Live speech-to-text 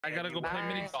I gotta go play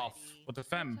mini golf with the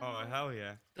femme. Oh, hell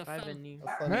yeah. The Bye, femme. Vinny.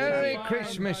 Merry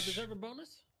Christmas. Deserve a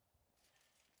bonus?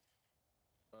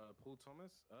 Paul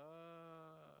Thomas?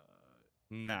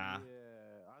 Nah. Yeah,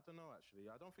 I don't know actually.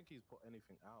 I don't think he's put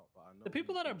anything out, but I know The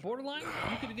people he's that are been trying to borderline, do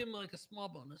it. you could give them like a small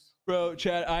bonus. Bro,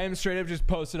 Chad, I am straight up just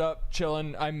posted up,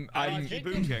 chilling. I'm Jake-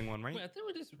 Boom Gang one, right? Wait, I think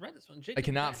we just read this one. I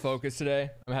cannot focus today.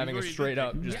 I'm having a already straight did.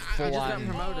 up, just I full just got on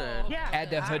promoted.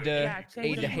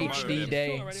 ADHD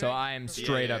day. So I am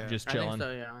straight up just I think chilling.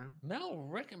 so, yeah. Mel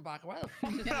Rickenbacker, why the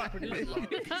fuck is that producer?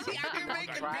 See, I can make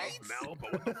a beats. Mel,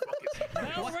 but what the fuck is he?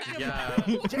 Mel Yeah.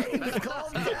 Rickenbacker. James,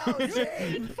 calm down,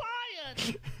 James.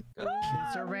 Fired.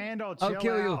 Sir Randall, I'll chill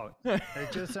kill you. out.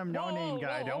 It's just some no-name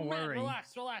guy. Don't man, worry.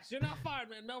 Relax. You're not fired,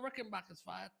 man. Mel Rickenbacker's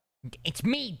fired. It's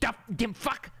me, dim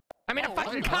fuck. I'm in a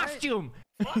fucking costume.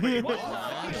 What?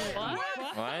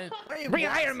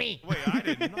 Rehire me. Wait, I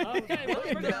didn't know.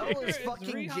 Okay, Mel is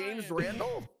fucking James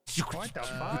Randall. What the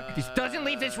fuck? This doesn't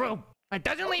leave this room. It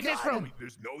doesn't leave this room.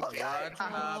 There's no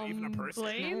even a person.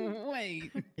 Blaine?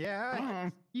 Wait. Yeah.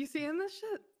 You seeing this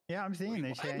shit? Yeah, I'm seeing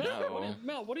this shit.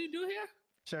 Mel, what do you do here?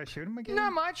 Should I shoot him again?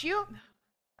 Not much, you.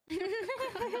 He's an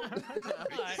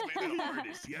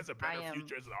artist. He has a better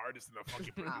future as an artist than a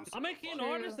fucking producer. I'm making an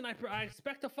artist, and I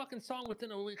expect a fucking song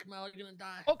within a week. Mel, you're gonna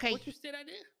die. Okay. What's your state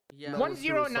ID? Yeah.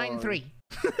 1093.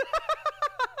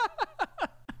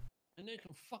 And then you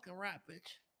can fucking rap,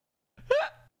 bitch.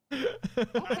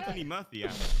 Anthony Murphy,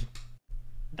 yeah.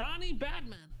 Donnie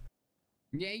Badman.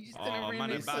 Yeah, he just did Oh, a man,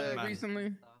 remix Batman.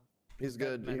 recently. He's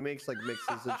good. He makes like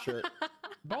mixes and shit.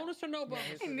 Bonus or no bonus?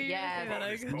 Yeah,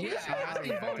 Bonus, yeah, bonus. I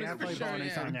think bonus for Definitely sure.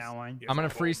 bonus on Yeah. that one. Yes, I'm gonna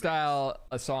bonus. freestyle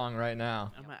a song right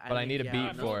now, but I need a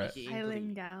beat for it.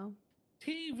 Island Gal.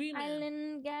 TV man.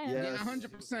 Island Gal. Yeah. Yeah,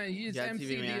 100%. He just Yeah, MC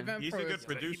TV the man. event He's a first. good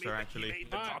producer, He actually. made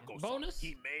the Alright, taco song. bonus?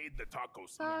 He made the taco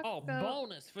song. Oh,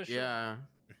 bonus for sure. Yeah.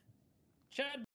 Chad